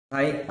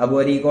Hi,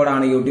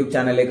 അരീക്കോടാണ് YouTube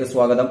ചാനലിലേക്ക്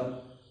സ്വാഗതം.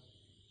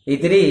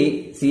 ഇത്തിരി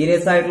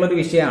സീരിയസ് ആയിട്ടുള്ളൊരു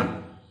വിഷയമാണ്.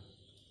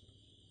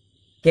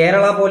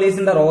 കേരള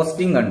പോലീസിന്റെ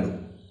റോസ്റ്റിംഗ് കണ്ടു.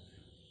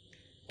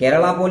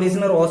 കേരള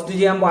പോലീസിന് റോസ്റ്റ്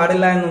ചെയ്യാൻ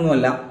പാടില്ല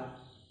എന്നൊന്നുമല്ല,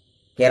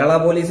 കേരള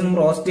പോലീസിനും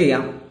റോസ്റ്റ്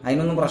ചെയ്യാം,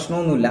 അതിനൊന്നും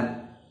പ്രശ്നമൊന്നുമില്ല.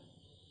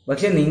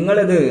 പക്ഷെ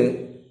നിങ്ങളിത്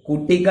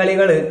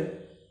കുട്ടിക്കളികള്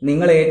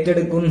നിങ്ങൾ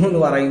ഏറ്റെടുക്കുന്നു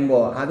എന്ന്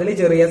പറയുമ്പോൾ അതിൽ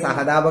ചെറിയ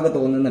സഹതാപക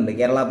തോന്നുന്നുണ്ട്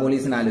കേരള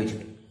പോലീസിനെ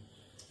ആലോചിച്ചിട്ട്.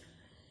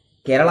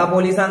 കേരള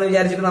പോലീസാന്ന്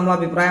വിചാരിച്ചിട്ട് നമ്മൾ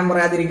അഭിപ്രായം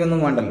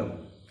പറയാതിരിക്കൊന്നും വേണ്ടല്ലോ.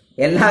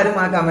 എല്ലാവരും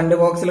ആ കമന്റ്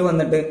ബോക്സിൽ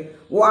വന്നിട്ട്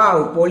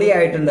വാവ്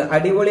പൊളിയായിട്ടുണ്ട്,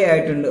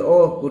 അടിപൊളിയായിട്ടുണ്ട്, ഓ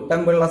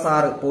കുട്ടൻപിള്ള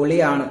സാറ്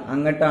പൊളിയാണ്,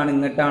 അങ്ങട്ടാണ്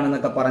ഇങ്ങട്ടാണ്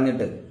എന്നൊക്കെ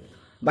പറഞ്ഞിട്ട്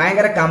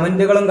ഭയങ്കര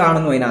കമന്റുകളും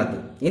കാണുന്നു അതിനകത്ത്.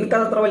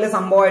 എനിക്കതത്ര വലിയ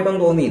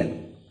സംഭവമായിട്ടൊന്നും തോന്നിയില്ല,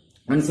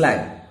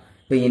 മനസ്സിലായോ?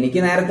 ഇപ്പൊ എനിക്ക്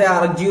നേരത്തെ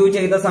ArjYou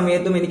ചെയ്ത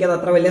സമയത്തും എനിക്കത്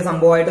അത്ര വലിയ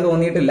സംഭവമായിട്ട്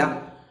തോന്നിയിട്ടില്ല.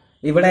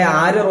 ഇവിടെ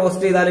ആര്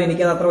റോസ്റ്റ് ചെയ്താലും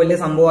എനിക്കത് അത്ര വലിയ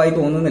സംഭവമായി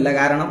തോന്നുന്നില്ല.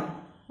 കാരണം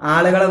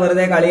ആളുകളെ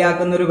വെറുതെ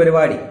കളിയാക്കുന്ന ഒരു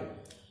പരിപാടി,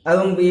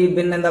 അതും ഈ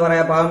പിന്നെന്താ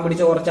പറയാ പാവം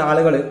പിടിച്ച കുറച്ച്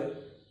ആളുകൾ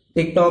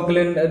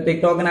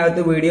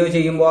ടിക്ടോക്കിനകത്ത് വീഡിയോ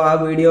ചെയ്യുമ്പോൾ ആ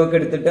വീഡിയോ ഒക്കെ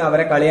എടുത്തിട്ട്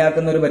അവരെ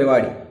കളിയാക്കുന്ന ഒരു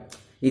പരിപാടി.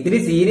 ഇത്തിരി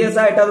സീരിയസ്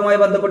ആയിട്ട് അതുമായി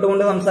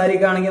ബന്ധപ്പെട്ടുകൊണ്ട്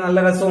സംസാരിക്കുകയാണെങ്കിൽ നല്ല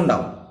രസം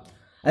ഉണ്ടാവും.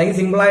 അല്ലെങ്കിൽ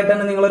സിമ്പിൾ ആയിട്ട്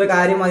തന്നെ നിങ്ങളൊരു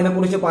കാര്യം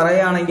അതിനെക്കുറിച്ച്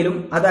പറയുകയാണെങ്കിലും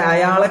അത്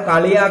അയാളെ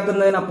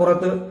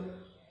കളിയാക്കുന്നതിനപ്പുറത്ത്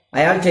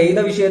അയാൾ ചെയ്ത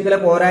വിഷയത്തിലെ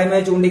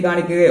പോരായ്മയെ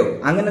ചൂണ്ടിക്കാണിക്കുകയോ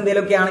അങ്ങനെ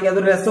എന്തെങ്കിലുമൊക്കെ ആണെങ്കിൽ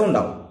അതൊരു രസം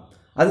ഉണ്ടാവും,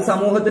 അത്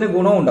സമൂഹത്തിന്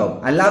ഗുണവും ഉണ്ടാവും.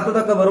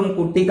 അല്ലാത്തതൊക്കെ വെറും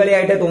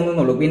കുട്ടിക്കളിയായിട്ടേ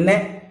തോന്നുന്നുള്ളൂ. പിന്നെ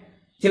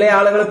ചില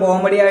ആളുകൾ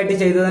കോമഡി ആയിട്ട്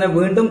ചെയ്തതിനെ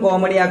വീണ്ടും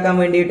കോമഡിയാക്കാൻ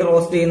വേണ്ടിയിട്ട്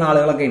റോസ്റ്റ് ചെയ്യുന്ന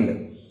ആളുകളൊക്കെ ഉണ്ട്.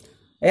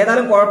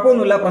 ഏതായാലും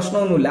കുഴപ്പമൊന്നുമില്ല,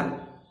 പ്രശ്നമൊന്നുമില്ല.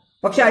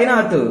 പക്ഷെ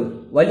അതിനകത്ത്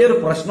വലിയൊരു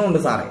പ്രശ്നമുണ്ട്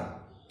സാറേ.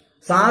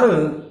 സാറ്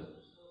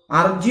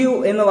ArjYou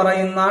എന്ന്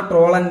പറയുന്ന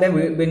ട്രോളന്റെ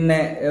പിന്നെ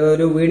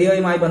ഒരു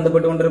വീഡിയോയുമായി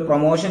ബന്ധപ്പെട്ടുകൊണ്ട് ഒരു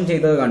പ്രൊമോഷൻ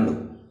ചെയ്തത് കണ്ടു.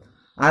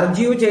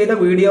 ArjYou ചെയ്ത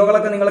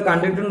വീഡിയോകളൊക്കെ നിങ്ങൾ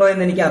കണ്ടിട്ടുണ്ടോ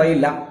എന്ന്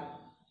എനിക്കറിയില്ല.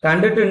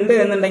 കണ്ടിട്ടുണ്ട്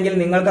എന്നുണ്ടെങ്കിൽ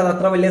നിങ്ങൾക്ക് അത്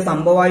അത്ര വലിയ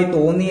സംഭവമായി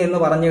തോന്നി എന്ന്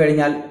പറഞ്ഞു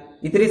കഴിഞ്ഞാൽ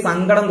ഇത്തിരി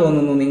സങ്കടം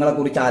തോന്നുന്നു നിങ്ങളെ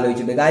കുറിച്ച്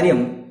ആലോചിച്ചിട്ട്.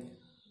 കാര്യം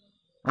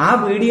ആ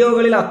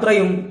വീഡിയോകളിൽ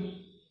അത്രയും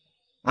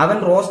അവൻ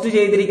റോസ്റ്റ്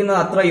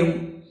ചെയ്തിരിക്കുന്നത് അത്രയും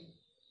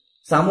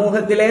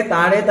സമൂഹത്തിലെ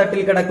താഴെ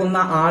തട്ടിൽ കിടക്കുന്ന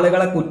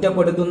ആളുകളെ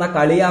കുറ്റപ്പെടുത്തുന്ന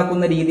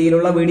കളിയാക്കുന്ന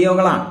രീതിയിലുള്ള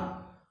വീഡിയോകളാണ്.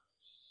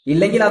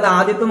 ഇല്ലെങ്കിൽ അത്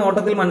ആദ്യത്തെ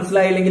നോട്ടത്തിൽ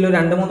മനസ്സിലായില്ലെങ്കിൽ ഒരു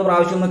 2-3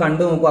 പ്രാവശ്യം ഒന്ന്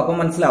കണ്ടു നോക്കൂ, അപ്പം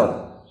മനസ്സിലാവും.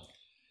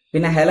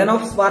 പിന്നെ ഹെലൻ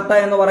ഓഫ് സ്പാർട്ട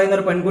എന്ന് പറയുന്ന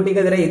ഒരു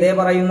പെൺകുട്ടിക്കെതിരെ ഇതേ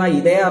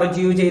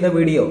ArjYou ചെയ്ത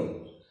വീഡിയോ,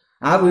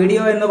 ആ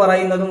വീഡിയോ എന്ന്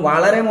പറയുന്നതും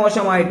വളരെ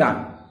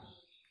മോശമായിട്ടാണ്.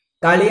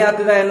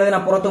 കളിയാക്കുക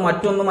എന്നതിനപ്പുറത്ത്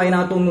മറ്റൊന്നും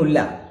അതിനകത്തൊന്നുമില്ല.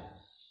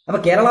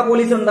 അപ്പൊ കേരള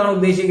പോലീസ് എന്താണ്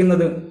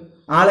ഉദ്ദേശിക്കുന്നത്?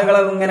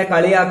 ആളുകളെ ഇങ്ങനെ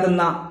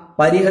കളിയാക്കുന്ന,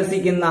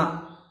 പരിഹസിക്കുന്ന,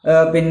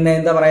 പിന്നെ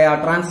എന്താ പറയാ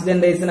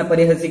ട്രാൻസ്ജെൻഡേഴ്സിനെ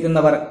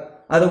പരിഹസിക്കുന്നവർ,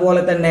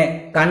 അതുപോലെ തന്നെ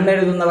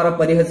കണ്ണെഴുതുന്നവരെ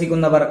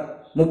പരിഹസിക്കുന്നവർ,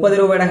 30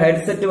 രൂപയുടെ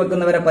ഹെഡ്സെറ്റ്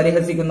വെക്കുന്നവരെ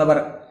പരിഹസിക്കുന്നവർ,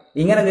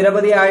 ഇങ്ങനെ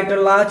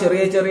നിരവധിയായിട്ടുള്ള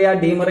ചെറിയ ചെറിയ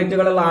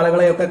ഡീമെറിറ്റുകളുള്ള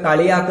ആളുകളെയൊക്കെ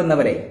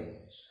കളിയാക്കുന്നവരെ,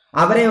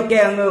 അവരെയൊക്കെ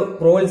അങ്ങ്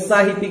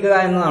പ്രോത്സാഹിപ്പിക്കുക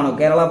എന്നതാണോ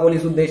കേരള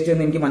പോലീസ്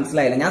ഉദ്ദേശിച്ചതെന്ന് എനിക്ക്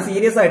മനസ്സിലായില്ല. ഞാൻ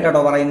സീരിയസ്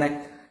ആയിട്ടാട്ടോ പറയുന്നത്,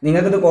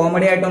 നിങ്ങൾക്കിത്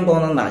കോമഡി ആയിട്ടൊന്നും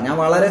തോന്നണ്ട, ഞാൻ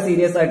വളരെ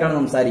സീരിയസ് ആയിട്ടാണ്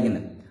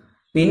സംസാരിക്കുന്നത്.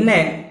 പിന്നെ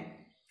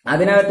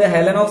അതിനകത്ത്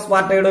ഹെലൻ ഓഫ്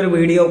സ്പാർട്ടയുടെ ഒരു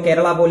വീഡിയോ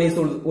കേരള പോലീസ്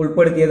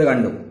ഉൾപ്പെടുത്തിയത്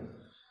കണ്ടു.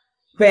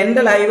 ഇപ്പൊ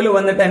എന്റെ ലൈവിൽ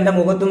വന്നിട്ട് എന്റെ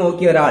മുഖത്ത്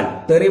നോക്കി ഒരാൾ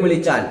തെറി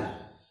വിളിച്ചാൽ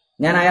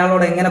ഞാൻ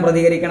അയാളോട് എങ്ങനെ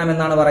പ്രതികരിക്കണം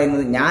എന്നാണ്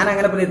പറയുന്നത്. ഞാൻ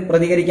അങ്ങനെ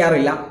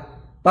പ്രതികരിക്കാറില്ല.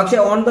 പക്ഷെ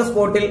ഓൺ ദ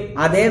സ്പോട്ടിൽ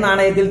അതേ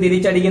നാണയത്തിൽ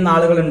തിരിച്ചടിക്കുന്ന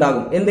ആളുകൾ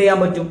ഉണ്ടാകും. എന്ത് ചെയ്യാൻ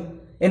പറ്റും?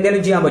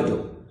 എന്തെങ്കിലും ചെയ്യാൻ പറ്റുമോ?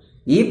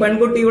 ഈ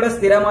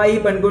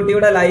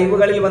പെൺകുട്ടിയുടെ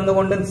ലൈവുകളിൽ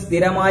വന്നുകൊണ്ട്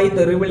സ്ഥിരമായി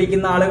തെറി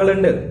വിളിക്കുന്ന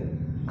ആളുകളുണ്ട്.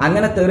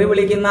 അങ്ങനെ തെറി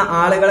വിളിക്കുന്ന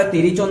ആളുകളെ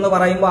തിരിച്ചൊന്ന്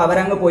പറയുമ്പോൾ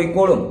അവരങ്ങ്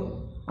പോയിക്കോളും.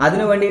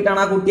 അതിനു വേണ്ടിയിട്ടാണ്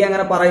ആ കുട്ടി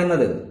അങ്ങനെ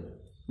പറയുന്നത്,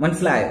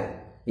 മനസ്സിലായോ?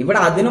 ഇവിടെ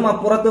അതിനും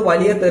അപ്പുറത്ത്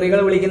വലിയ തെറികൾ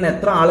വിളിക്കുന്ന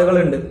എത്ര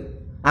ആളുകളുണ്ട്,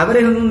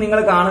 അവരെയൊന്നും നിങ്ങൾ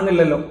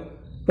കാണുന്നില്ലല്ലോ.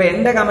 ഇപ്പൊ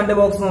എന്റെ കമന്റ്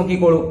ബോക്സ്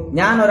നോക്കിക്കോളൂ,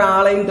 ഞാൻ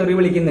ഒരാളെയും തെറി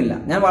വിളിക്കുന്നില്ല.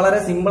 ഞാൻ വളരെ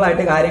സിമ്പിൾ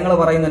ആയിട്ട് കാര്യങ്ങൾ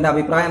പറയുന്നു, എന്റെ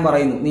അഭിപ്രായം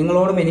പറയുന്നു.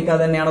 നിങ്ങളോടും എനിക്ക്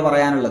അത് തന്നെയാണ്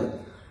പറയാനുള്ളത്.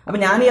 അപ്പൊ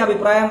ഞാൻ ഈ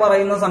അഭിപ്രായം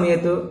പറയുന്ന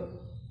സമയത്ത്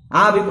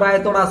ആ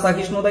അഭിപ്രായത്തോട്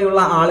അസഹിഷ്ണുതയുള്ള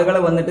ആളുകൾ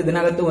വന്നിട്ട്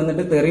ഇതിനകത്ത്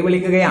വന്നിട്ട് തെറി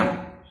വിളിക്കുകയാണ്,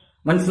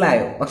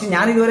 മനസ്സിലായോ? പക്ഷെ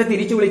ഞാൻ ഇതുവരെ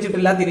തിരിച്ചു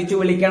വിളിച്ചിട്ടില്ല. തിരിച്ചു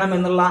വിളിക്കണം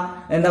എന്നുള്ള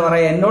എന്താ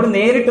പറയാ, എന്നോട്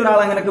നേരിട്ടൊരാൾ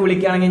അങ്ങനെയൊക്കെ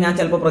വിളിക്കുകയാണെങ്കിൽ ഞാൻ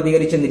ചിലപ്പോൾ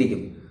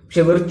പ്രതികരിച്ചെന്നിരിക്കും.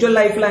 പക്ഷെ വിർച്വൽ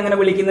ലൈഫിൽ അങ്ങനെ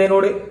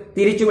വിളിക്കുന്നതിനോട്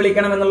തിരിച്ചു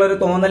വിളിക്കണം എന്നുള്ള ഒരു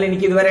തോന്നൽ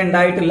എനിക്ക് ഇതുവരെ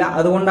ഉണ്ടായിട്ടില്ല.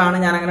 അതുകൊണ്ടാണ്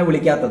ഞാൻ അങ്ങനെ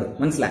വിളിക്കാത്തത്,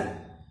 മനസ്സിലായി?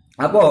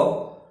 അപ്പോ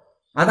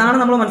അതാണ്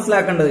നമ്മൾ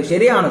മനസ്സിലാക്കേണ്ടത്.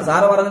 ശരിയാണ്,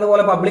 സാറ്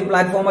പറഞ്ഞതുപോലെ പബ്ലിക്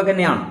പ്ലാറ്റ്ഫോം ഒക്കെ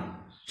തന്നെയാണ്.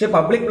 പക്ഷെ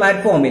പബ്ലിക്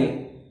പ്ലാറ്റ്ഫോമിൽ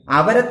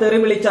അവരെ തെറി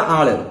വിളിച്ച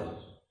ആള്,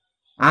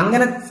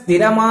 അങ്ങനെ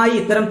സ്ഥിരമായി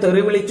ഇത്തരം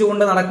തെറി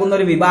വിളിച്ചുകൊണ്ട് നടക്കുന്ന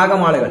ഒരു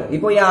വിഭാഗം ആളുകൾ,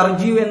 ഇപ്പൊ ഈ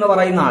ArjYou എന്ന്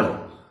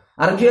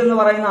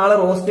പറയുന്ന ആള്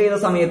റോസ്റ്റ് ചെയ്ത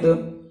സമയത്ത്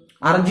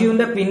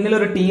ArjYouന്റെ പിന്നിൽ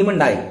ഒരു ടീം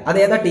ഉണ്ടായി.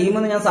 അതേതാ ടീം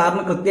എന്ന് ഞാൻ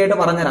സാറിന് കൃത്യമായിട്ട്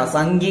പറഞ്ഞുതരാം.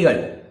 സംഘികൾ,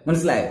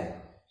 മനസ്സിലായോ?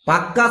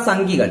 പക്ക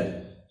സംഘികൾ.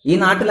 ഈ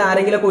നാട്ടിൽ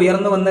ആരെങ്കിലൊക്കെ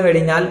ഉയർന്നു വന്നു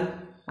കഴിഞ്ഞാൽ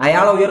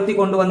അയാളെ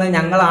ഉയർത്തിക്കൊണ്ടുവന്നത്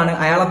ഞങ്ങളാണ്,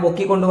 അയാളെ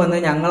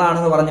പൊക്കിക്കൊണ്ടുവന്നത്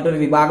ഞങ്ങളാണെന്ന് പറഞ്ഞിട്ടൊരു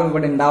വിഭാഗം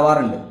ഇവിടെ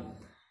ഉണ്ടാവാറുണ്ട്,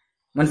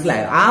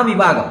 മനസ്സിലായോ? ആ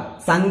വിഭാഗം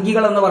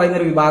സംഘികൾ എന്ന് പറയുന്ന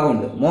ഒരു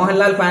വിഭാഗമുണ്ട്.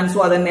 മോഹൻലാൽ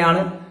ഫാൻസും അത്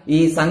തന്നെയാണ്, ഈ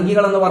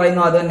സംഘികൾ എന്ന്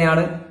പറയുന്നത് അത്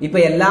തന്നെയാണ്. ഇപ്പൊ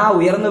എല്ലാ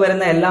ഉയർന്നു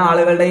വരുന്ന എല്ലാ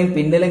ആളുകളുടെയും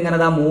പിന്നിൽ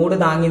ഇങ്ങനെ മൂട്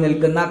താങ്ങി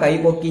നിൽക്കുന്ന, കൈ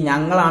പൊക്കി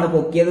ഞങ്ങളാണ്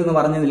പൊക്കിയത് എന്ന്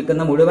പറഞ്ഞ്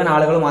നിൽക്കുന്ന മുഴുവൻ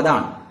ആളുകളും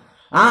അതാണ്.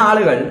 ആ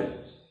ആളുകൾ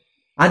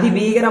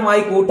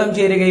അതിഭീകരമായി കൂട്ടം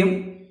ചേരുകയും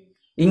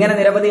ഇങ്ങനെ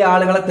നിരവധി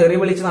ആളുകളെ തെറി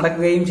വിളിച്ച്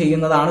നടക്കുകയും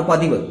ചെയ്യുന്നതാണ്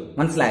പതിവ്,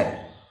 മനസ്സിലായോ?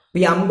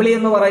 ഈ അമ്പിളി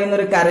എന്ന് പറയുന്ന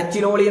ഒരു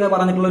കരച്ചിലോളി എന്ന്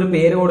പറഞ്ഞിട്ടുള്ള ഒരു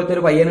പേര്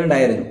കൊടുത്തൊരു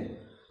പയ്യനുണ്ടായിരുന്നു.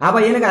 ആ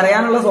പയ്യന്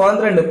കരയാനുള്ള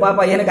സ്വാതന്ത്ര്യം ഉണ്ട്. ഇപ്പൊ ആ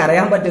പയ്യന്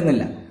കരയാൻ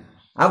പറ്റുന്നില്ല.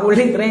 ആ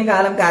പുള്ളി ഇത്രയും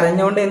കാലം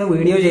കരഞ്ഞോണ്ട് എന്ന്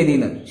വീഡിയോ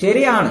ചെയ്തിരുന്നു.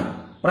 ശരിയാണ്,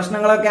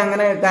 പ്രശ്നങ്ങളൊക്കെ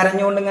അങ്ങനെ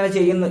കരഞ്ഞുകൊണ്ട് ഇങ്ങനെ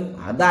ചെയ്യുന്നു.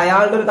 അത്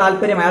അയാളുടെ ഒരു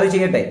താല്പര്യം, അയാൾ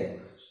ചെയ്യട്ടെ.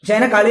 പക്ഷെ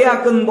അതിനെ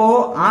കളിയാക്കുമ്പോ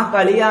ആ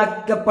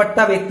കളിയാക്കപ്പെട്ട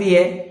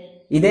വ്യക്തിയെ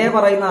ഇതേ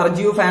പറയുന്ന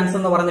ArjYou ഫാൻസ്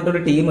എന്ന്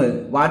പറഞ്ഞിട്ടൊരു ടീം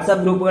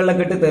വാട്സാപ്പ്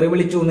ഗ്രൂപ്പുകളിലൊക്കെ ഇട്ട് തെറി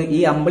വിളിച്ചു എന്ന് ഈ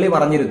അമ്പിളി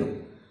പറഞ്ഞിരുന്നു.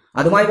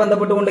 അതുമായി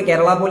ബന്ധപ്പെട്ടുകൊണ്ട്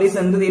കേരള പോലീസ്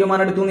എന്ത്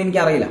തീരുമാനം എടുത്തു എന്ന്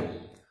എനിക്കറിയില്ല.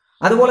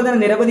 അതുപോലെ തന്നെ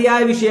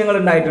നിരവധിയായ വിഷയങ്ങൾ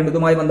ഉണ്ടായിട്ടുണ്ട്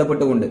ഇതുമായി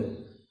ബന്ധപ്പെട്ടുകൊണ്ട്.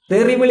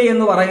 തെറിവിളി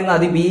എന്ന് പറയുന്ന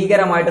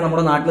അതിഭീകരമായിട്ട്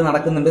നമ്മുടെ നാട്ടിൽ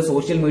നടക്കുന്നുണ്ട്,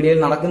 സോഷ്യൽ മീഡിയയിൽ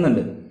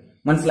നടക്കുന്നുണ്ട്.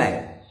 മനസ്സിലായോ?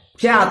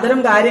 പക്ഷെ അത്തരം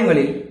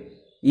കാര്യങ്ങളിൽ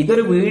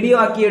ഇതൊരു വീഡിയോ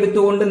ആക്കി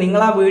എടുത്തുകൊണ്ട്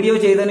നിങ്ങൾ ആ വീഡിയോ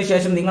ചെയ്തതിനു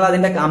ശേഷം നിങ്ങൾ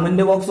അതിന്റെ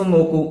കമന്റ് ബോക്സും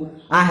നോക്കൂ.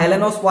 ആ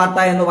ഹെലൻ ഓഫ് സ്പാർട്ട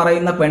എന്ന്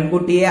പറയുന്ന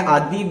പെൺകുട്ടിയെ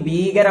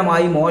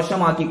അതിഭീകരമായി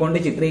മോശമാക്കിക്കൊണ്ട്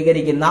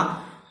ചിത്രീകരിക്കുന്ന,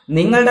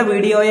 നിങ്ങളുടെ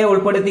വീഡിയോയെ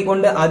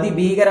ഉൾപ്പെടുത്തിക്കൊണ്ട്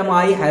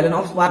അതിഭീകരമായി ഹെലൻ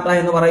ഓഫ് സ്പാർട്ട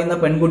എന്ന് പറയുന്ന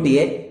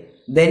പെൺകുട്ടിയെ,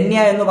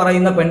 ധന്യ എന്ന്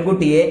പറയുന്ന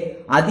പെൺകുട്ടിയെ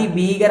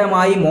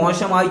അതിഭീകരമായി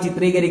മോശമായി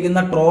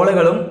ചിത്രീകരിക്കുന്ന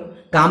ട്രോളുകളും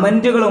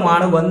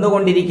കമന്റുകളുമാണ്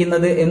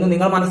വന്നുകൊണ്ടിരിക്കുന്നത് എന്ന്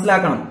നിങ്ങൾ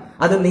മനസ്സിലാക്കണം.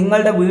 അത്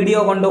നിങ്ങളുടെ വീഡിയോ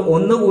കൊണ്ട്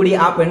ഒന്നുകൂടി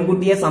ആ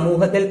പെൺകുട്ടിയെ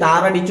സമൂഹത്തിൽ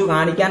താറടിച്ചു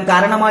കാണിക്കാൻ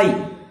കാരണമായി.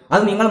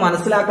 അത് നിങ്ങൾ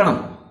മനസ്സിലാക്കണം.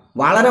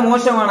 വളരെ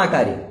മോശമാണ് ആ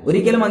കാര്യം,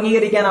 ഒരിക്കലും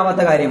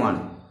അംഗീകരിക്കാനാവാത്ത കാര്യമാണ്.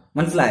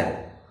 മനസ്സിലായത്?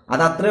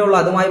 അത് അത്രേ ഉള്ളൂ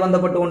അതുമായി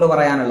ബന്ധപ്പെട്ടുകൊണ്ട്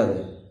പറയാനുള്ളത്.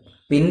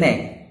 പിന്നെ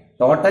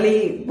ടോട്ടലി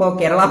ഇപ്പോ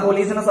കേരള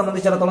പോലീസിനെ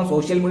സംബന്ധിച്ചിടത്തോളം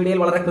സോഷ്യൽ മീഡിയയിൽ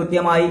വളരെ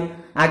കൃത്യമായി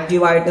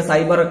ആക്റ്റീവായിട്ട്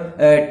സൈബർ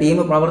ടീം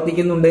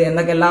പ്രവർത്തിക്കുന്നുണ്ട്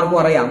എന്നൊക്കെ എല്ലാവർക്കും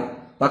അറിയാം.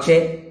 പക്ഷേ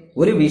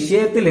ഒരു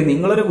വിഷയത്തിൽ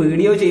നിങ്ങളൊരു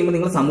വീഡിയോ ചെയ്യുമ്പോൾ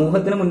നിങ്ങൾ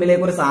സമൂഹത്തിന്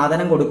മുന്നിലേക്ക് ഒരു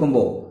സാധനം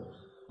കൊടുക്കുമ്പോൾ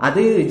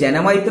അത്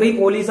ജനമൈത്രി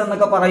പോലീസ്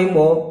എന്നൊക്കെ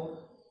പറയുമ്പോൾ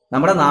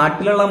നമ്മുടെ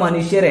നാട്ടിലുള്ള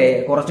മനുഷ്യരെ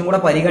കുറച്ചും കൂടെ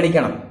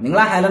പരിഗണിക്കണം. നിങ്ങൾ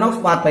ആ ഹെലൻ ഓഫ്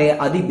സ്പാർട്ടയെ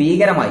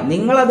അതിഭീകരമായി,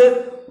 നിങ്ങളത്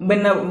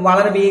പിന്നെ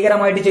വളരെ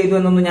ഭീകരമായിട്ട് ചെയ്തു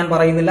എന്നൊന്നും ഞാൻ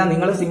പറയുന്നില്ല.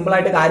 നിങ്ങൾ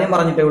സിമ്പിളായിട്ട് കാര്യം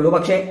പറഞ്ഞിട്ടേ ഉള്ളൂ.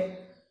 പക്ഷെ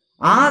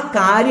ആ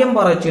കാര്യം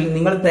പറച്ചിൽ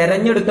നിങ്ങൾ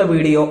തെരഞ്ഞെടുത്ത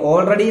വീഡിയോ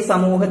ഓൾറെഡി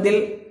സമൂഹത്തിൽ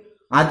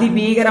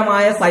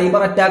അതിഭീകരമായ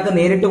സൈബർ അറ്റാക്ക്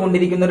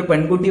നേരിട്ടുകൊണ്ടിരിക്കുന്ന ഒരു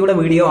പെൺകുട്ടിയുടെ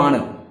വീഡിയോ ആണ്.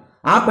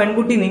 ആ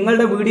പെൺകുട്ടി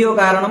നിങ്ങളുടെ വീഡിയോ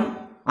കാരണം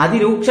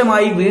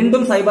അതിരൂക്ഷമായി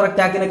വീണ്ടും സൈബർ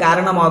അറ്റാക്കിന്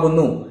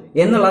കാരണമാകുന്നു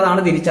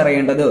എന്നുള്ളതാണ്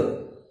തിരിച്ചറിയേണ്ടത്.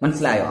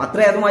 മനസ്സിലായോ?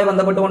 അത്രേ അതുമായി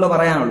ബന്ധപ്പെട്ടുകൊണ്ട്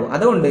പറയാനുള്ളൂ.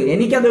 അതുകൊണ്ട്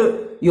എനിക്കത്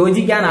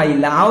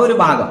യോജിക്കാനായില്ല ആ ഒരു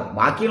ഭാഗം.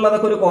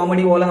 ബാക്കിയുള്ളതൊക്കെ ഒരു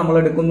കോമഡി പോലെ നമ്മൾ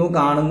എടുക്കുന്നു,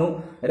 കാണുന്നു,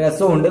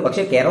 രസമുണ്ട്.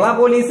 പക്ഷെ കേരള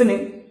പോലീസിന്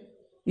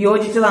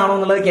യോജിച്ചതാണോ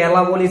എന്നുള്ളത്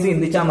കേരള പോലീസ്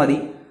ചിന്തിച്ചാൽ മതി.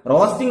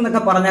 റോസ്റ്റിംഗ്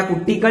എന്നൊക്കെ പറഞ്ഞാൽ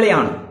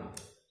കുട്ടിക്കളിയാണ്.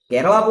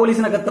 കേരള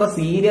പോലീസിനൊക്കെ എത്ര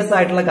സീരിയസ്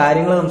ആയിട്ടുള്ള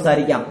കാര്യങ്ങൾ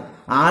സംസാരിക്കാം.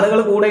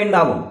 ആളുകൾ കൂടെ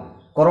ഉണ്ടാവും.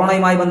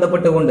 കൊറോണയുമായി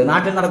ബന്ധപ്പെട്ടുകൊണ്ട്,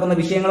 നാട്ടിൽ നടക്കുന്ന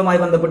വിഷയങ്ങളുമായി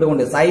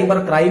ബന്ധപ്പെട്ടുകൊണ്ട്, സൈബർ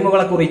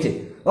ക്രൈമുകളെ കുറിച്ച്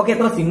ഒക്കെ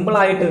എത്ര സിമ്പിൾ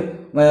ആയിട്ട്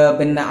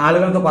പിന്നെ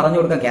ആളുകൾക്ക് പറഞ്ഞു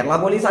കൊടുക്കാം. കേരള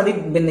പോലീസ്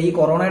പിന്നെ ഈ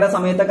കൊറോണയുടെ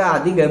സമയത്തൊക്കെ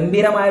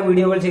അതിഗംഭീരമായ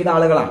വീഡിയോകൾ ചെയ്ത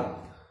ആളുകളാണ്.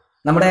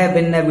 നമ്മുടെ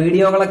പിന്നെ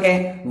വീഡിയോകളൊക്കെ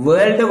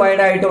വേൾഡ്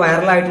വൈഡ് ആയിട്ട്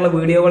വൈറലായിട്ടുള്ള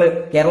വീഡിയോകൾ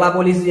കേരള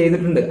പോലീസ്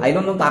ചെയ്തിട്ടുണ്ട്.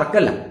 അതിലൊന്നും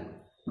തർക്കമില്ല.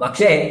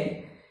 പക്ഷേ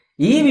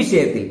ഈ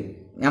വിഷയത്തിൽ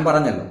ഞാൻ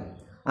പറഞ്ഞല്ലോ,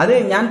 അത്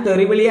ഞാൻ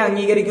തെറിവിളിയെ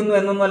അംഗീകരിക്കുന്നു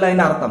എന്നൊന്നുമല്ല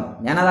അതിന്റെ അർത്ഥം.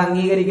 ഞാൻ അത്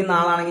അംഗീകരിക്കുന്ന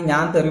ആളാണെങ്കിൽ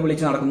ഞാൻ തെറി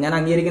വിളിച്ച് നടക്കും. ഞാൻ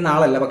അംഗീകരിക്കുന്ന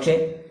ആളല്ല. പക്ഷെ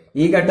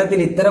ഈ ഘട്ടത്തിൽ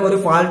ഇത്തരം ഒരു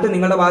ഫാൾട്ട്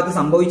നിങ്ങളുടെ ഭാഗത്ത്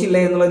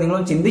സംഭവിച്ചില്ലേ എന്നുള്ളത്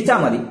നിങ്ങളൊന്ന് ചിന്തിച്ചാൽ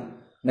മതി.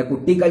 പിന്നെ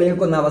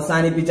കുട്ടിക്കളിയൊക്കെ ഒന്ന്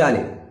അവസാനിപ്പിച്ചാൽ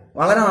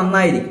വളരെ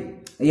നന്നായിരിക്കും.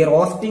 ഈ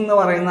റോസ്റ്റിംഗ് എന്ന്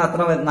പറയുന്നത്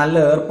അത്ര നല്ല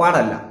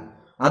ഏർപ്പാടല്ല.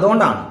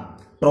 അതുകൊണ്ടാണ്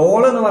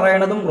ട്രോൾ എന്ന്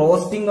പറയണതും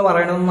റോസ്റ്റിംഗ് എന്ന്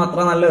പറയണതും അത്ര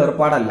നല്ല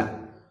ഏർപ്പാടല്ല.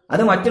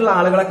 അത് മറ്റുള്ള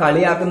ആളുകളെ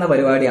കളിയാക്കുന്ന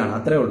പരിപാടിയാണ്.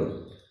 അത്രേ ഉള്ളൂ.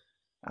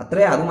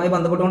 അത്രേ അതുമായി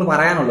ബന്ധപ്പെട്ടുകൊണ്ട്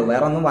പറയാനുള്ളൂ.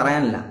 വേറെ ഒന്നും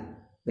പറയാനില്ല.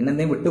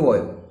 പിന്നെന്തെങ്കിലും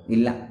വിട്ടുപോയോ?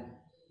 ഇല്ല.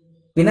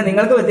 പിന്നെ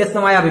നിങ്ങൾക്ക്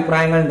വ്യത്യസ്തമായ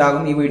അഭിപ്രായങ്ങൾ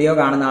ഉണ്ടാകും. ഈ വീഡിയോ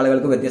കാണുന്ന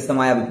ആളുകൾക്ക്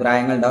വ്യത്യസ്തമായ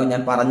അഭിപ്രായങ്ങൾ ഉണ്ടാകും.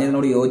 ഞാൻ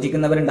പറഞ്ഞതിനോട്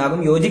യോജിക്കുന്നവരുണ്ടാകും,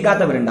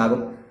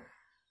 യോജിക്കാത്തവരുണ്ടാകും.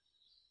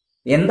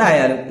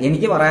 എന്തായാലും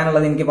എനിക്ക്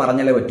പറയാനുള്ളത് എനിക്ക്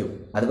പറഞ്ഞാലേ പറ്റൂ.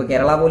 അതിപ്പോ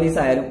കേരള പോലീസ്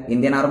ആയാലും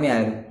ഇന്ത്യൻ ആർമി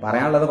ആയാലും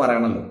പറയാനുള്ളത്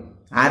പറയണല്ലോ.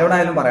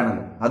 ആരോടായാലും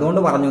പറയണല്ലോ.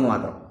 അതുകൊണ്ട് പറഞ്ഞു എന്ന്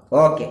മാത്രം.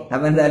 ഓക്കെ,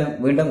 അപ്പൊ എന്തായാലും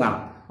വീണ്ടും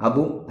കാണാം.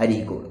 അബു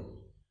അരീക്കോട്.